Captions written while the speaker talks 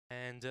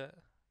And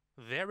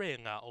they're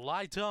in.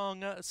 Light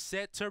on,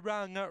 set to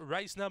run.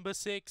 Race number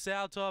 6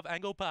 out of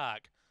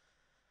Angle-Park.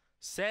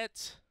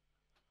 Set.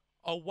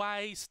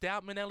 Away,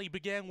 Stout Manelli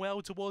began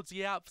well towards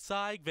the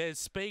outside. There's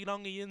speed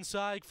on the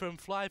inside from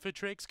Fly for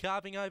Tricks,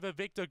 carving over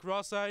Victor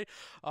Grosso.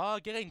 Oh,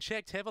 getting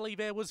checked heavily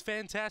there was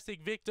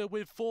Fantastic Victor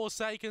with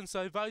Forsaken,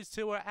 so those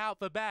two are out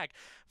the back.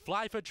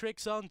 Fly for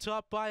Tricks on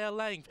top by a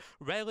length.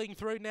 Railing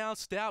through now,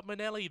 Stout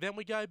Manelli. Then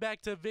we go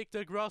back to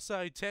Victor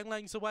Grosso. 10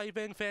 lengths away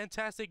then,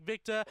 Fantastic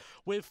Victor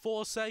with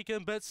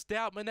Forsaken, but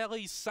Stout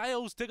Manelli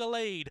sails to the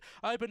lead.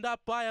 Opened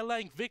up by a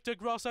length. Victor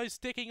Grosso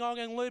sticking on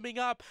and looming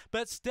up,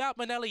 but Stout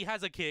Manelli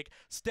has a kick.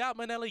 Stout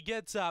Manelli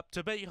gets up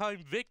to beat home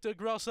Victor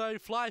Grosso,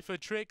 Fly for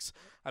Tricks.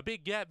 A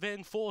big gap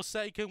then,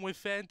 Forsaken with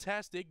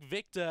Fantastic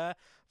Victor.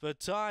 The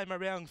time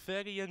around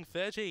 30 and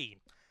 30.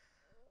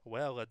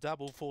 Well, a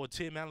double for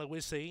Tim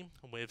Aloisi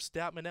with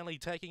Stout Manelli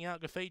taking out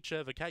the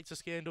feature. The Kate's a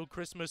Scandal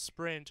Christmas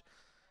Sprint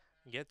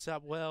gets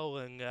up well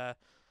and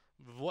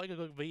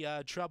avoided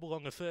the trouble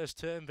on the first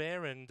turn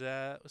there and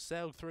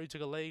sailed through to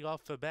the lead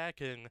off the back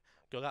and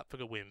got up for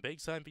the win. Big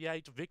Zone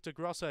B8, Victor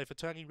Grosso for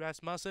Tony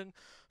Rasmussen.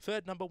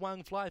 Third, number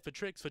 1, Fly for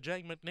Tricks for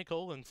Jane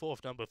McNichol. And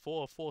fourth, number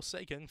 4,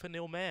 Forsaken for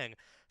Neil Mang.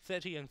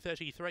 30 and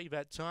 33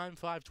 that time,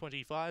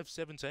 5:25,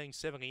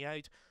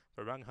 17:78.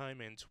 The run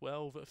home in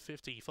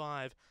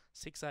 12:55,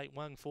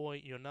 6:81 for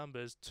your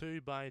numbers, 2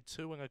 by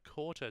 2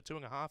 1/4, 2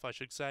 1/2 I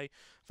should say.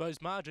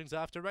 Those margins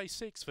after race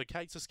 6 for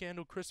Kate's a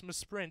Scandal Christmas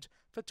Sprint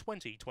for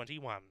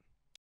 2021.